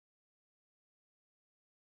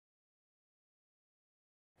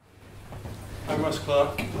I'm Russ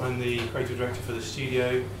Clark. I'm the creative director for the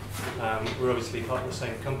studio. We're obviously part of the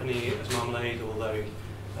same company as Marmalade, although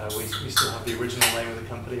we still have the original name of the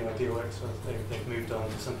company, Ideaworks, so they've moved on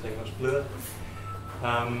to something much bluer.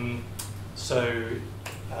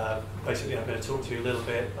 Basically I'm going to talk to you a little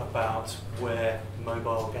bit about where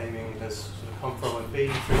mobile gaming has sort of come from and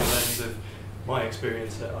been through the lens of my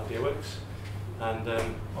experience at Ideaworks,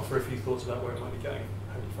 and offer a few thoughts about where it might be going.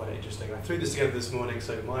 I hope you find it interesting. I threw this together this morning,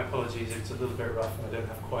 so my apologies if it's a little bit rough and I don't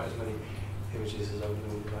have quite as many images as I would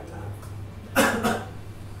normally like to have.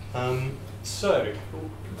 Looks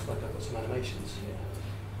like I've got some animations here.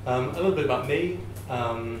 A little bit about me.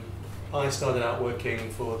 I started out working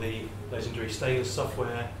for the legendary Stainless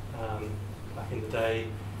software back in the day,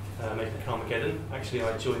 making Carmageddon. Actually,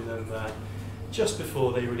 I joined them just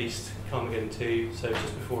before they released Carmageddon 2, so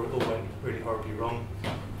just before it all went really horribly wrong.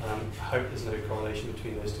 I hope there's no correlation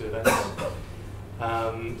between those two events.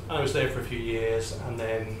 I was there for a few years, and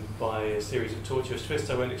then by a series of tortuous twists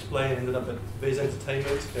I won't explain, ended up at Viz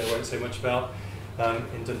Entertainment, I won't say much about,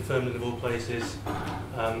 in Dunfermline of all places,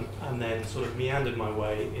 and then sort of meandered my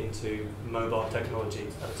way into mobile technology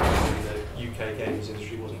at a time when the UK games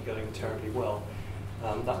industry wasn't going terribly well.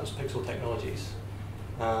 That was Pixel Technologies.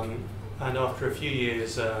 And after a few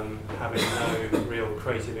years having no real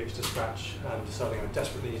creative itch to scratch and deciding I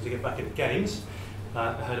desperately needed to get back into games,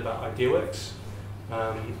 I heard about Ideaworks.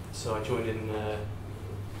 So I joined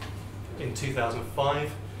in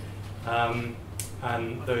 2005,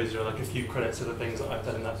 and those are like a few credits of the things that I've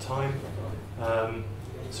done in that time.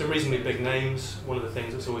 Some reasonably big names. One of the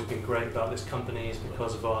things that's always been great about this company is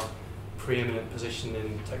because of our preeminent position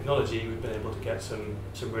in technology, we've been able to get some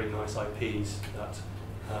really nice IPs that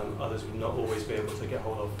others would not always be able to get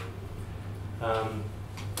hold of.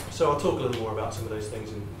 So I'll talk a little more about some of those things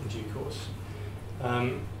in due course.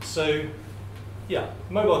 Yeah,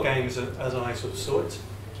 mobile games, as I sort of saw it,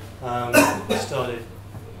 started,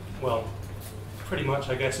 well, pretty much,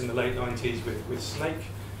 I guess, in the late 90s with Snake.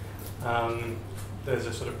 There's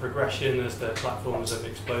a sort of progression as the platforms have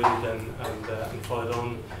exploded and followed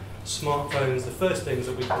on. Smartphones, the first things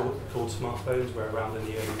that we called smartphones were around in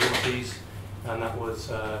the early 90s, and that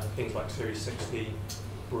was things like Series 60,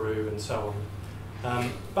 Brew, and so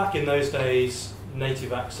on. Back in those days,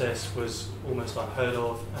 native access was almost unheard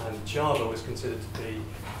of, and Java was considered to be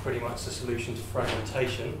pretty much the solution to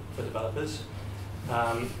fragmentation for developers.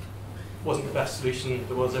 Wasn't the best solution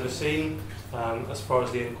the world's ever seen as far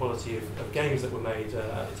as the inequality of games that were made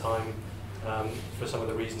at the time. For some of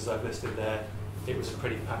the reasons I've listed there, it was a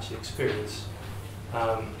pretty patchy experience.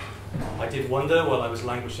 I did wonder, while I was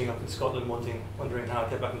languishing up in Scotland, wondering how I'd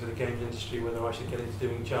get back into the games industry, whether I should get into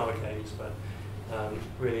doing Java games, but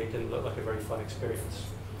really it didn't look like a very fun experience.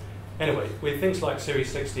 Anyway, with things like Series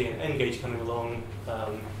 60 and NGage coming along,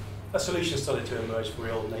 a solution started to emerge for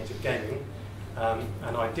real native gaming,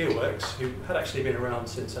 and Ideaworks, who had actually been around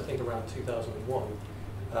since I think around 2001,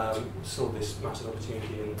 saw this massive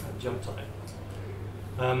opportunity and jumped on it.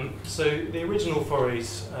 So the original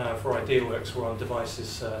forays for Ideaworks were on devices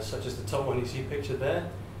such as the top one you see pictured there.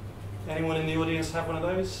 Anyone in the audience have one of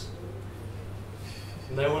those?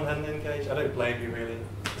 No one had an NGage? I don't blame you, really.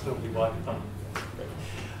 It's normally why.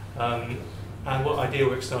 And what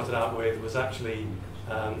Ideaworks started out with was actually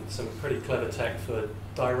some pretty clever tech for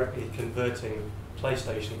directly converting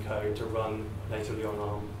PlayStation code to run natively on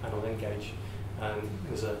ARM and on NGage. And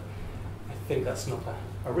there's I think that's not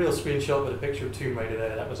a real screenshot, but a picture of Tomb Raider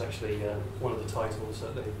there. That was actually one of the titles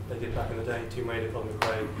that they did back in the day, Tomb Raider, Colin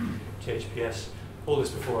McRae, THPS. All this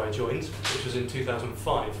before I joined, which was in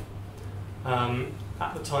 2005.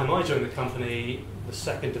 At the time I joined the company, the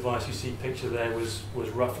second device you see pictured there was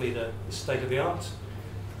roughly the state of the art.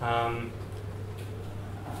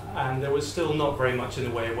 And there was still not very much in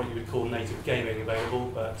the way of what you would call native gaming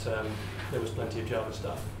available, but there was plenty of Java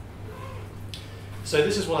stuff. So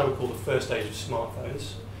this is what I would call the first age of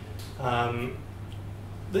smartphones.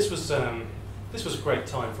 This was a great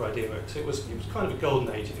time for Ideaworks. It was kind of a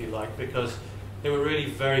golden age, if you like, because there were really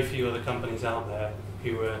very few other companies out there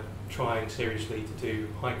who were trying seriously to do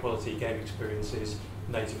high-quality game experiences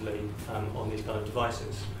natively on these kind of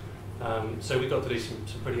devices. So we got to do some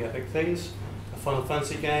pretty epic things. A Final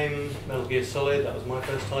Fantasy game, Metal Gear Solid, that was my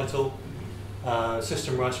first title.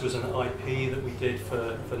 System Rush was an IP that we did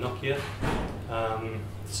for Nokia.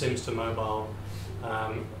 Sims to mobile,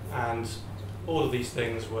 and all of these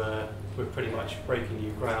things were pretty much breaking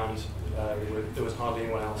new ground. There was hardly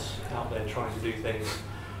anyone else out there trying to do things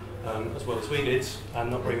as well as we did,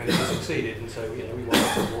 and not very many succeeded, and so we won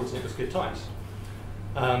some awards and it was good times.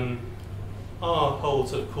 our whole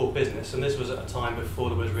sort of core business, and this was at a time before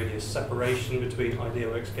there was really a separation between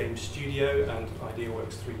Ideaworks Game Studio and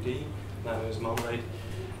Ideaworks 3D, now known as Marmalade.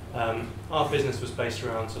 Our business was based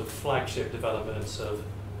around sort of flagship developments of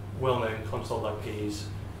well-known console IPs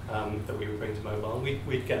that we would bring to mobile.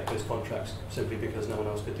 We'd get those contracts simply because no one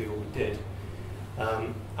else could do what we did.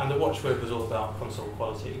 And the watchword was all about console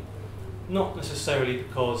quality. Not necessarily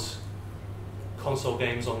because console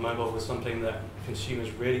games on mobile was something that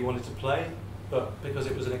consumers really wanted to play, but because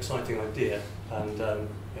it was an exciting idea, and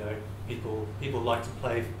you know, people like to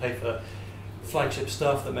pay for flagship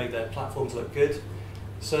stuff that made their platforms look good.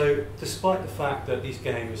 So despite the fact that these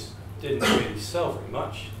games didn't really sell very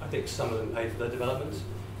much, I think some of them paid for their development.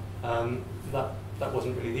 That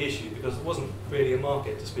wasn't really the issue, because there wasn't really a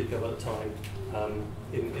market to speak of at the time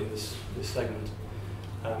in this segment.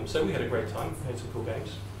 So we had a great time, we had some cool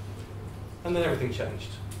games. And then everything changed.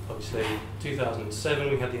 Obviously, 2007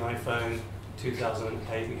 we had the iPhone,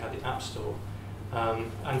 2008 we had the App Store.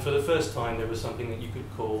 And for the first time there was something that you could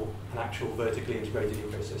call an actual vertically integrated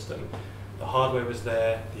ecosystem. The hardware was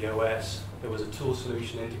there, the OS, there was a tool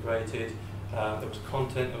solution integrated, there was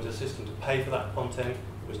content, there was a system to pay for that content,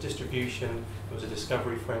 there was distribution, there was a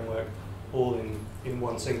discovery framework, all in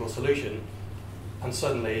one single solution. And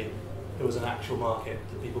suddenly there was an actual market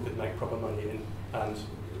that people could make proper money in, and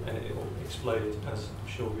it all exploded, as I'm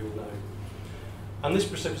sure we all know. And this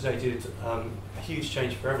precipitated a huge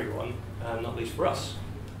change for everyone, not least for us.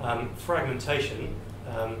 Fragmentation,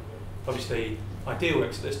 obviously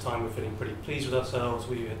Ideaworks at this time were feeling pretty pleased with ourselves.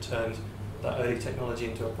 We had turned that early technology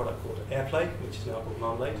into a product called AirPlay, which is now called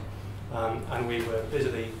Marmalade. And we were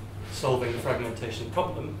busily solving the fragmentation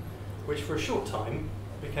problem, which for a short time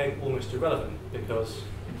became almost irrelevant, because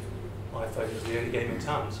iPhone was the only game in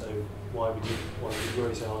town, so why would you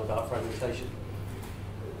worry so hard about fragmentation?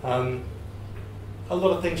 A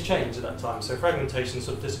lot of things changed at that time, so fragmentation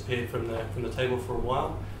sort of disappeared from the table for a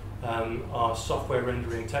while. Our software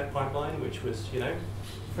rendering tech pipeline, which was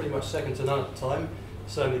pretty much second to none at the time,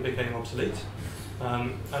 suddenly became obsolete,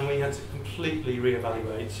 and we had to completely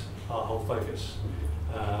reevaluate our whole focus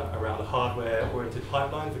around a hardware-oriented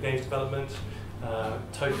pipeline for games development,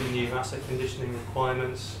 totally new asset conditioning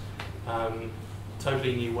requirements,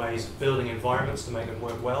 totally new ways of building environments to make them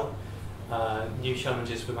work well, new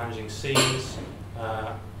challenges for managing scenes.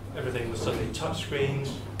 Everything was suddenly touchscreen,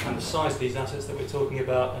 and the size of these assets that we're talking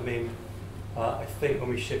about, I mean, I think when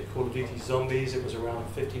we shipped Call of Duty Zombies, it was around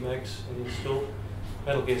 50 megs in install.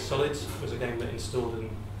 Metal Gear Solid was a game that installed in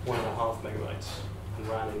 1.5 megabytes and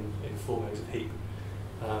ran in 4 megs of heap.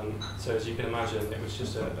 So as you can imagine, it was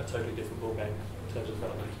just a totally different ballgame in terms of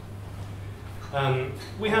development.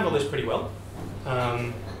 We handled this pretty well.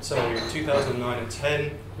 So in 2009 and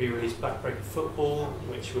 10, we released Backbreaker Football,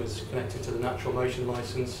 which was connected to the Natural Motion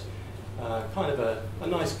license. Kind of a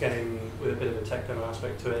nice game with a bit of a tech demo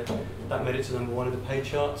aspect to it. That made it to #1 in the pay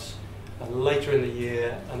charts. And later in the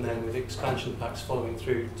year, and then with expansion packs following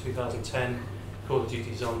through 2010, Call of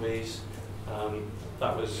Duty Zombies,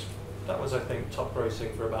 that was I think top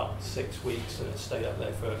grossing for about 6 weeks, and it stayed up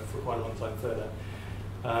there for quite a long time further.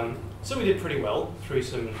 So we did pretty well through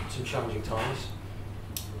some challenging times.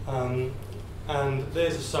 And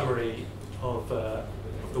there's a summary of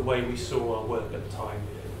the way we saw our work at the time.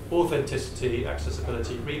 Authenticity,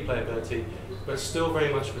 accessibility, replayability, but still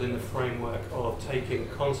very much within the framework of taking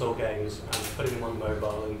console games and putting them on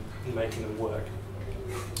mobile and making them work,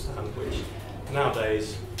 which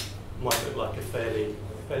nowadays might look like a fairly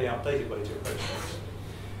outdated way to approach things.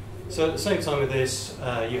 So at the same time with this,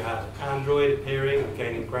 you had Android appearing and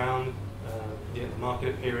gaining ground, the market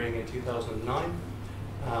appearing in 2009.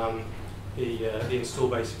 The install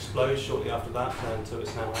base explodes shortly after that, until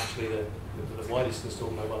it's now actually the widest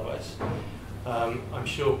installed mobile OS. I'm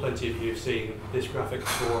sure plenty of you have seen this graphic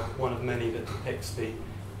before, one of many that depicts the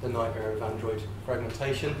nightmare of Android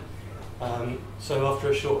fragmentation. So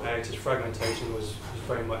after a short hiatus, fragmentation was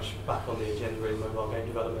very much back on the agenda in mobile game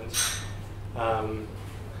development.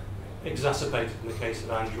 Exacerbated in the case of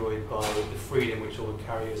Android by the freedom which all the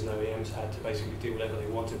carriers and OEMs had to basically do whatever they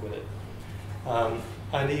wanted with it.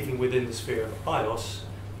 And even within the sphere of iOS,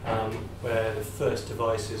 where the first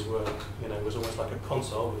devices were, was almost like a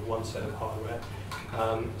console with one set of hardware,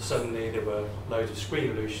 suddenly there were loads of screen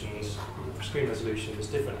resolutions,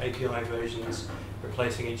 different API versions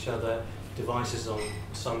replacing each other, devices on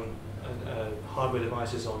some, hardware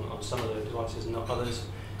devices on some of the devices and not others,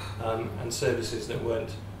 and services that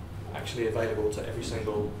weren't actually available to every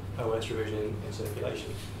single OS revision in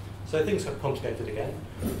circulation. So things got complicated again.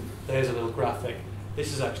 There's a little graphic.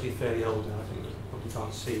 This is actually fairly old now, I think you probably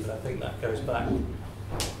can't see, but I think that goes back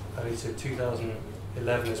only to 2000,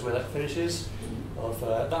 11 is where that finishes.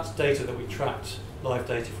 That's data that we tracked, live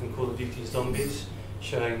data from Call of Duty Zombies,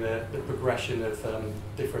 showing the progression of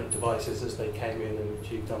different devices as they came in and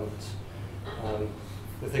achieved dominance.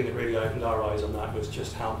 The thing that really opened our eyes on that was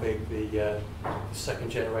just how big the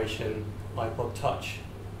second generation iPod Touch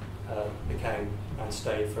became and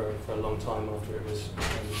stayed for a long time after it was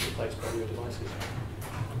replaced by newer devices.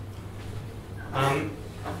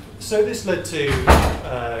 So this led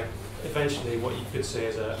to eventually what you could see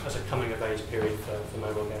as a coming of age period for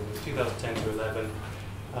mobile gaming, 2010 to 11.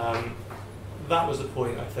 That was the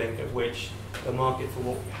point, I think, at which the market for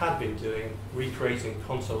what we had been doing, recreating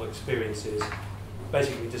console experiences,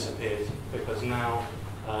 basically disappeared, because now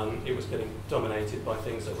it was getting dominated by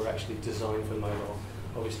things that were actually designed for mobile.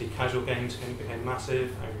 Obviously, casual games became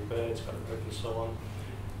massive, Angry Birds, and so on.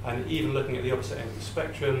 And even looking at the opposite end of the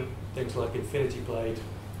spectrum, things like Infinity Blade,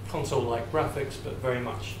 console-like graphics, but very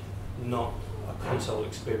much not a console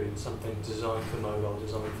experience, something designed for mobile,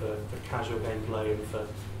 designed for casual gameplay and for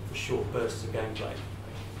short bursts of gameplay.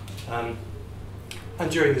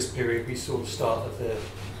 And during this period, we saw the start of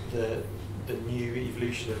the new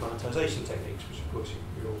evolution of monetization techniques, which of course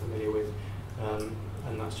you're all familiar with,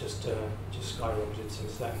 and that's just skyrocketed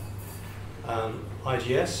since then.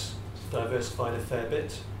 IGS diversified a fair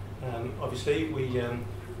bit. Obviously,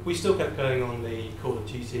 we still kept going on the Call of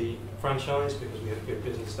Duty franchise because we had a good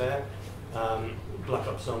business there. Black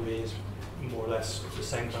Ops Zombies, more or less the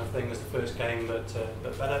same kind of thing as the first game, but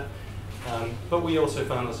better. But we also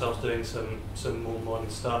found ourselves doing some more modern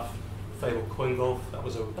stuff. Fable Coin Golf, that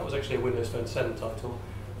was actually a Windows Phone 7 title.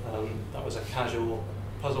 That was a casual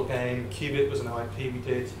puzzle game. Qubit was an IP we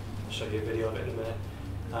did. I'll show you a video of it in a minute.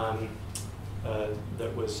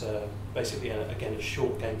 That was basically, again, a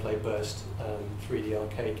short gameplay burst 3D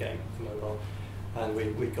arcade game for mobile. And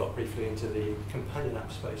we got briefly into the companion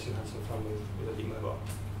app space and had some fun with Elite Mobile.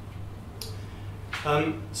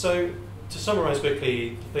 So, to summarise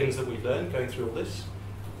quickly the things that we've learned going through all this,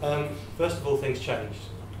 first of all, things changed.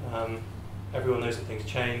 Everyone knows that things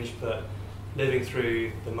change, but living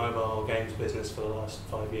through the mobile games business for the last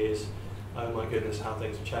 5 years, oh my goodness, how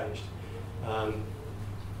things have changed.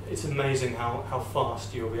 It's amazing how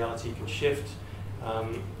fast your reality can shift,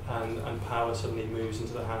 and power suddenly moves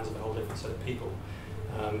into the hands of a whole different set of people.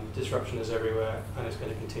 Disruption is everywhere, and it's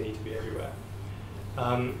going to continue to be everywhere.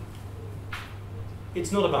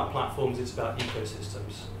 It's not about platforms, it's about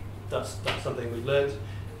ecosystems. That's something we've learned.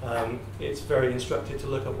 It's very instructive to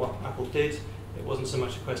look at what Apple did. It wasn't so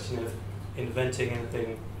much a question of inventing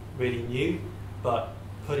anything really new, but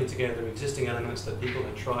putting together existing elements that people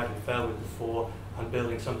had tried and failed with before and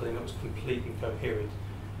building something that was complete and coherent.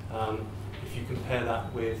 If you compare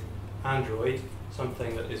that with Android,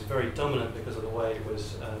 something that is very dominant because of the way it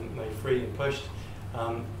was made free and pushed,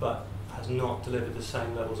 but has not delivered the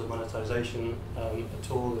same levels of monetization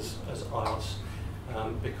at all as iOS,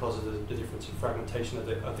 because of the difference in fragmentation of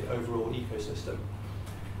the overall ecosystem.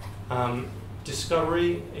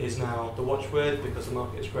 Discovery is now the watchword because the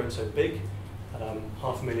market has grown so big,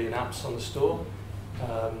 500,000 apps on the store,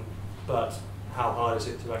 but how hard is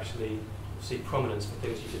it to actually see prominence for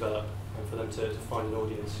things you develop and for them to find an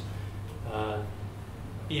audience?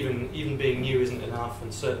 Even being new isn't enough,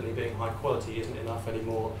 and certainly being high quality isn't enough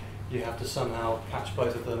anymore. You have to somehow catch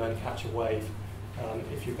both of them and catch a wave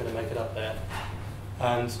if you're going to make it up there.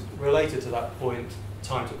 And related to that point,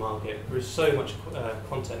 time to market. There is so much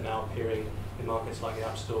content now appearing in markets like the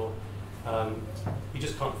App Store. You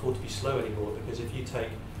just can't afford to be slow anymore, because if you take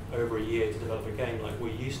over a year to develop a game like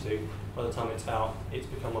we used to, by the time it's out, it's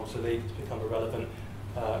become obsolete, it's become irrelevant,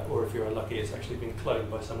 or if you're unlucky, it's actually been cloned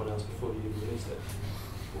by someone else before you even released it.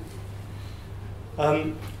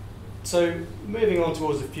 So moving on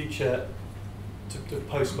towards the future, to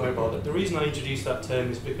post-mobile, the reason I introduced that term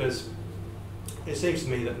is because it seems to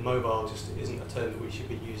me that mobile just isn't a term that we should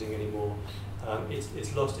be using anymore.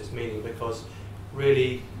 It's lost its meaning, because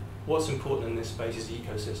really what's important in this space is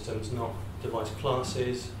ecosystems, not device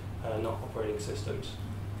classes, not operating systems.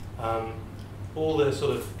 All the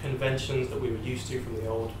sort of conventions that we were used to from the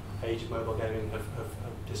old age of mobile gaming have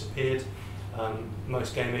disappeared.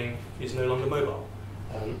 Most gaming is no longer mobile.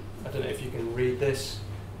 I don't know if you can read this,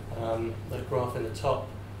 the graph in the top,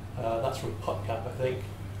 that's from PopCap, I think.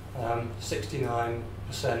 69%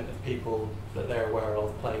 of people that they're aware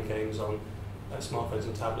of playing games on smartphones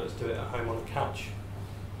and tablets do it at home on the couch.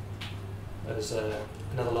 There's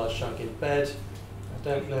another large chunk in bed. I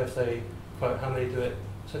don't know if they quote how many do it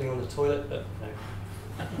sitting on the toilet, but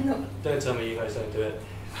no. Don't tell me you guys don't do it.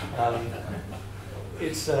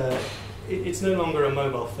 It's no longer a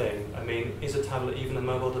mobile thing. I mean, is a tablet even a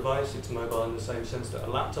mobile device? It's mobile in the same sense that a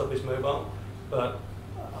laptop is mobile, but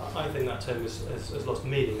I think that term has lost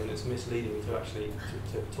meaning, and it's misleading to actually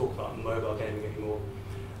to talk about mobile gaming anymore,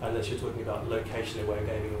 unless you're talking about location-aware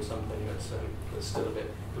gaming or something that's still a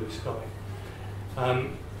bit blue sky.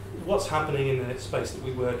 What's happening in the space that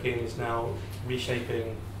we work in is now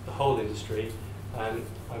reshaping the whole industry, and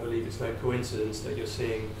I believe it's no coincidence that you're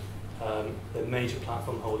seeing the major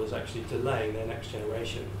platform holders actually delaying their next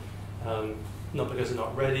generation. Not because they're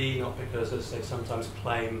not ready, not because, as they sometimes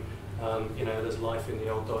claim, there's life in the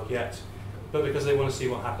old dog yet, but because they want to see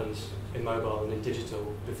what happens in mobile and in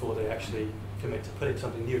digital before they actually commit to putting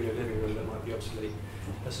something new in your living room that might be obsolete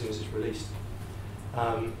as soon as it's released.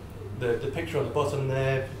 The picture on the bottom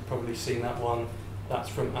there, you've probably seen that one. That's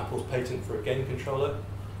from Apple's patent for a game controller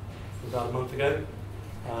from about a month ago.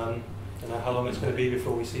 I don't know how long it's going to be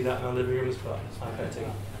before we see that in our living rooms, but I'm betting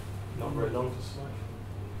not very long.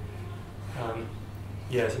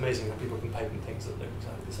 Yeah, it's amazing that people can patent things that look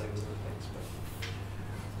exactly the same as other things, but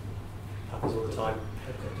happens all the time.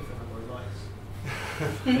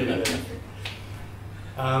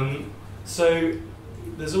 So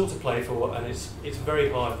there's all to play for, and it's very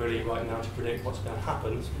hard really right now to predict what's going to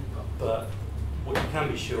happen, but what you can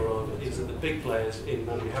be sure of is that the big players in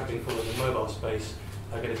what we have been calling the mobile space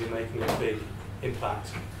are going to be making a big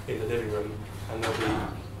impact in the living room, and they'll be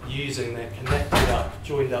using their connected up,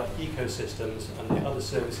 joined up ecosystems and the other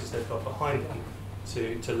services they've got behind them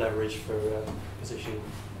to leverage for a position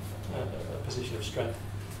of strength.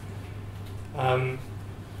 In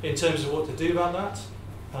terms of what to do about that,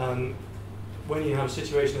 when you have a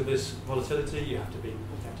situation of this volatility, you have to be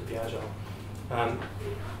agile.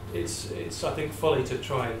 It's I think folly to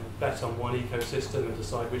try and bet on one ecosystem and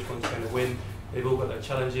decide which one's going to win. They've all got their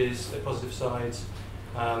challenges, their positive sides.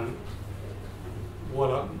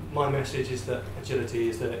 My message is that agility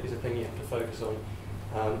is a thing you have to focus on,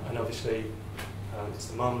 and obviously it's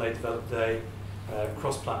the Marmalade Developer Day.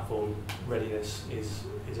 Cross-platform readiness is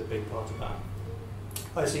a big part of that.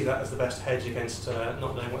 I see that as the best hedge against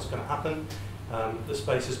not knowing what's going to happen. The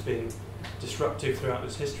space has been disruptive throughout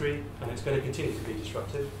its history, and it's going to continue to be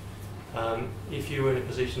disruptive. If you are in a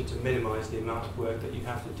position to minimise the amount of work that you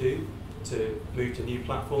have to do to move to new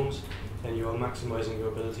platforms, then you are maximising your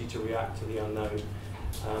ability to react to the unknown.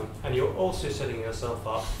 And you're also setting yourself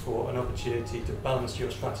up for an opportunity to balance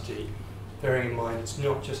your strategy, bearing in mind it's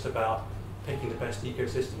not just about picking the best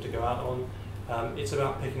ecosystem to go out on, it's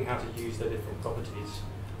about picking how to use their different properties.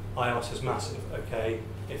 iOS is massive, okay,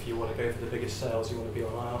 if you want to go for the biggest sales, you want to be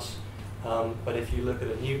on iOS, but if you look at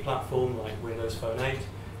a new platform like Windows Phone 8,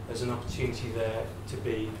 there's an opportunity there to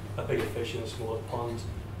be a bigger fish in a smaller pond,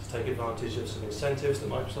 to take advantage of some incentives that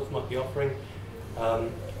Microsoft might be offering,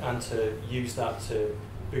 and to use that to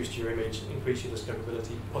boost your image, increase your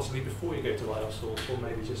discoverability, possibly before you go to iOS, or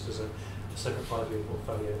maybe just as a separate part of your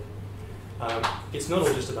portfolio. It's not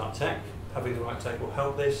all just about tech. Having the right tech will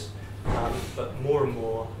help this, but more and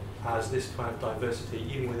more, as this kind of diversity,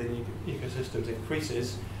 even within ecosystems,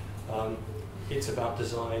 increases, it's about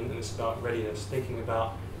design and it's about readiness, thinking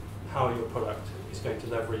about how your product is going to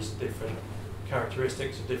leverage the different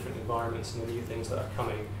characteristics of different environments and the new things that are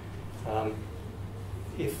coming.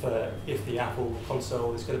 If the Apple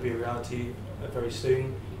console is going to be a reality very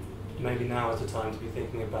soon, maybe now is the time to be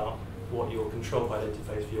thinking about what your control pad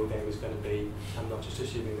interface for your game is going to be, and not just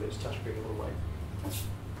assuming that it's touchscreen all the way.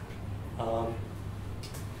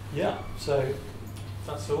 Yeah, so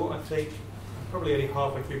that's all. I think I'm probably only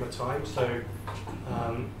halfway through my time, so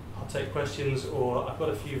I'll take questions, or I've got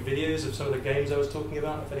a few videos of some of the games I was talking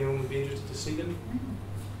about, if anyone would be interested to see them.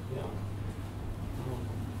 Yeah.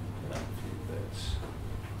 A few bits.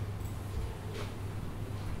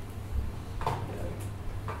 Okay.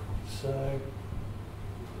 So,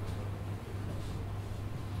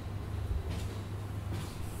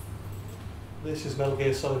 this is Metal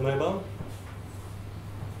Gear Solid Mobile.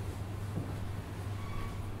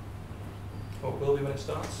 Or will be when it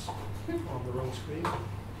starts, on the wrong screen.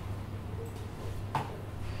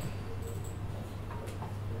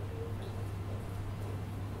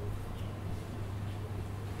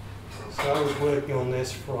 So I was working on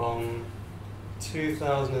this from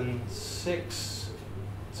 2006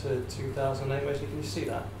 to 2008, mostly. Can you see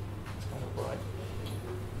that? It's kind of bright.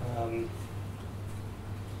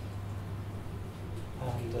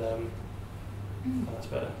 Oh, that's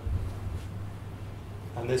better.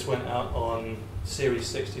 And this went out on Series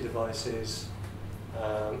 60 devices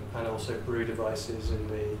and also Brew devices in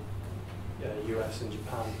the US and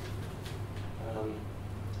Japan.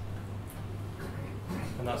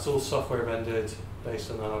 And that's all software rendered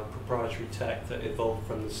based on our proprietary tech that evolved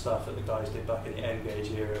from the stuff that the guys did back in the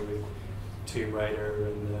NGage era with Tomb Raider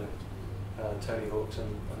and Tony Hawk's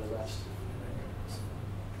and the rest.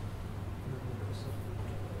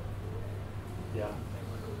 Yeah.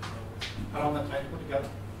 How long that take to put together?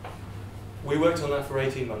 We worked on that for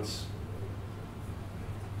 18 months.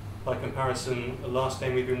 By comparison, the last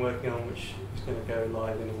game we've been working on, which is going to go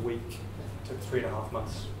live in a week, took 3.5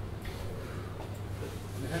 months.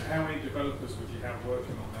 How many developers would you have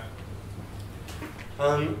working on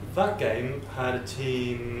that? That game had a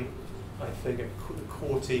team, I think the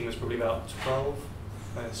core team was probably about 12,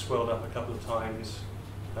 and it swelled up a couple of times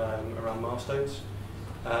around milestones.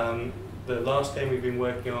 The last game we've been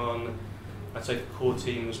working on, I'd say the core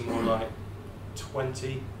team was more like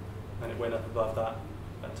 20, and it went up above that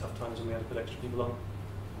at tough times when we had to put extra people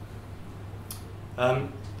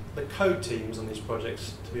on. The code teams on these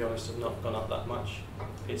projects, to be honest, have not gone up that much.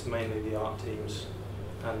 It's mainly the art teams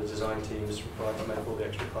and the design teams required to make all the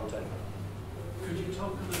extra content. Could you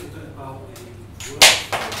talk a little bit about the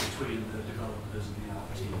workflow between the developers and the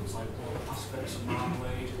art teams? Like what aspects of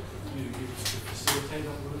Marmalade do you use to facilitate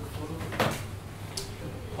that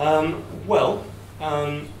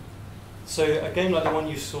workflow? So a game like the one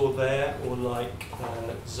you saw there, or like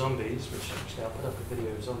Zombies, which actually I'll put up a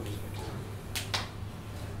video of Zombies next time.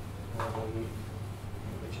 Let me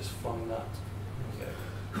just find that. Okay.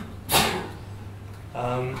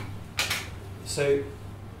 So,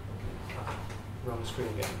 wrong screen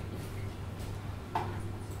again.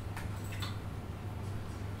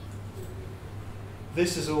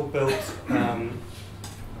 This is all built.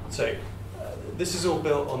 This is all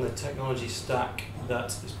built on the technology stack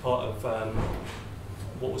that is part of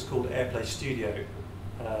what was called AirPlay Studio.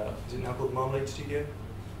 Is it now called Marmalade Studio?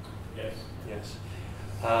 Yes. Yes.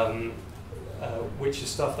 Which is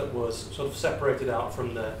stuff that was sort of separated out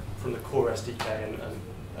from the core SDK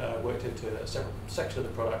and worked into a separate section of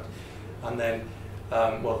the product. And then,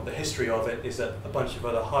 the history of it is that a bunch of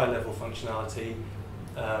other high-level functionality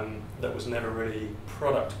that was never really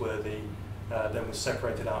product-worthy then was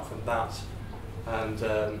separated out from that and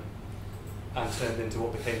turned into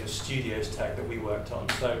what became the Studio's tech that we worked on.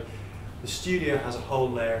 So the Studio has a whole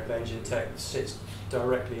layer of engine tech that sits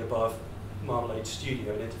directly above Marmalade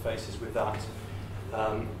Studio and interfaces with that.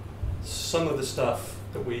 Some of the stuff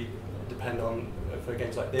that we depend on for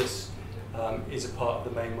games like this is a part of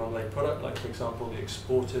the main Marmalade product, like for example the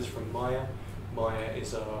exporters from Maya. Maya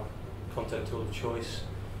is our content tool of choice.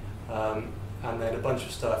 And then a bunch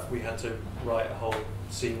of stuff, we had to write a whole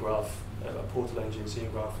scene graph, a portal engine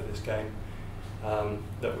scene graph for this game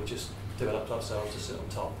that we just developed ourselves to sit on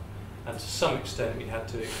top. And to some extent we had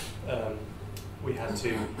to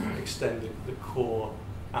extend the core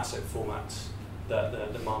asset formats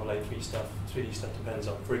that the Marmalade 3D stuff depends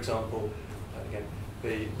on. For example, again,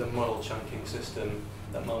 the model chunking system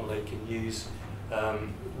that Marmalade can use,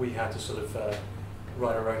 we had to sort of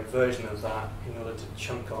write our own version of that in order to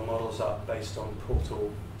chunk our models up based on portal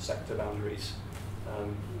sector boundaries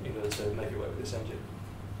in order to make it work with this engine.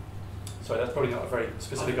 So that's probably not a very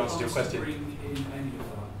specific answer to your question. Are there plans to bring in any of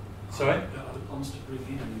that? Sorry? Are there plans to bring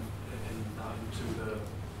in that into the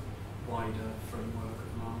wider framework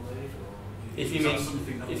of Marmalade? Or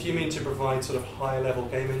if you mean to provide sort of high-level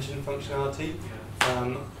game engine functionality,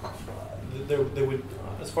 yeah. there would,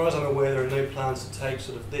 as far as I'm aware, there are no plans to take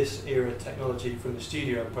sort of this era technology from the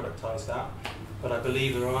Studio and productize that. But I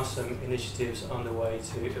believe there are some initiatives underway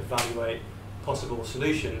to evaluate possible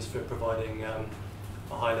solutions for providing a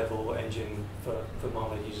high-level engine for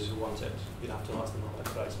Marmalade users who want it. You'd have to ask the Marmalade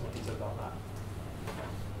folks more detail about that.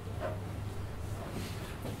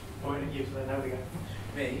 There we go.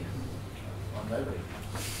 Me? I'm nobody.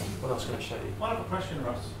 What else can I show you? One other question,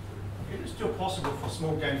 Russ. Is it still possible for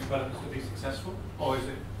small games developers to be successful, or is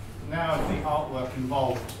it now the artwork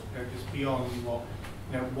involved just beyond what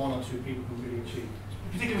one or two people can really achieve?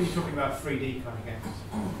 Particularly when you're talking about 3D kind of games.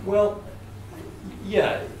 Well,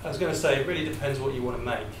 yeah, I was going to say it really depends what you want to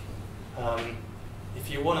make. If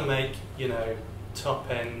you want to make, top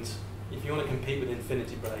end, if you want to compete with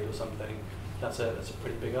Infinity Blade or something, that's a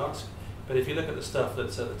pretty big ask. But if you look at the stuff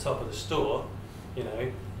that's at the top of the store,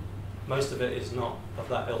 most of it is not of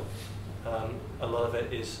that ilk. A lot of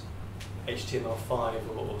it is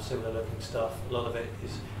HTML5 or similar looking stuff. A lot of it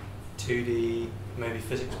is 2D, maybe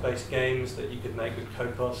physics-based games that you could make with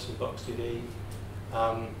Copos and Box2D.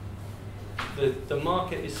 The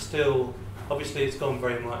market is still, obviously it's gone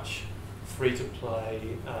very much free to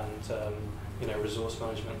play and resource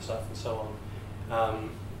management stuff and so on.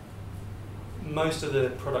 Most of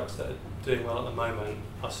the products that are doing well at the moment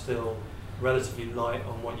are still relatively light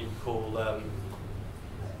on what you call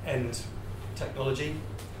end technology,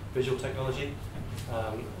 visual technology,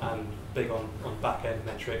 and big on back-end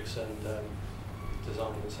metrics and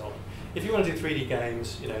design and so on. If you want to do 3D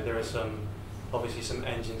games, there are obviously some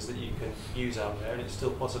engines that you can use out there, and it's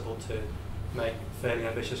still possible to make fairly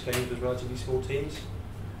ambitious games with relatively small teams.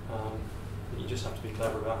 You just have to be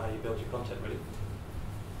clever about how you build your content, really.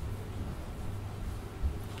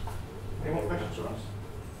 Any more questions for us?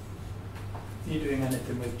 Are you doing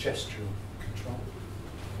anything with gestural control?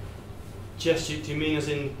 Gesture, do you mean as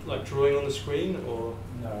in like drawing on the screen, or?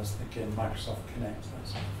 No, I was thinking Microsoft Connect.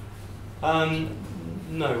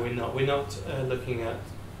 No, we're not. We're not looking at,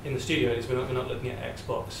 in the studio, we're not looking at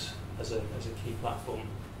Xbox as a key platform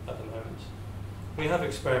at the moment. We have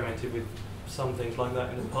experimented with some things like that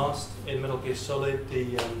in the past. In Metal Gear Solid,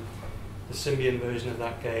 the Symbian version of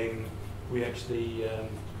that game, we actually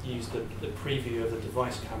used the preview of the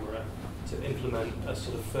device camera to implement a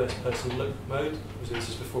sort of first-person look mode. This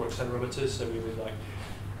is before accelerometers, so we would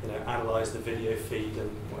analyze the video feed and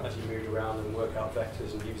as you moved around and work out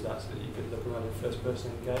vectors and use that so that you could look around in first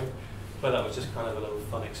person in the game. But that was just kind of a little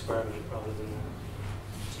fun experiment rather than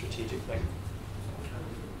a strategic thing.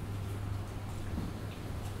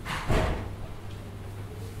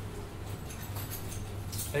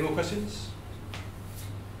 Any more questions?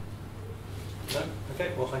 No?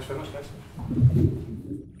 Okay, well thanks very much guys.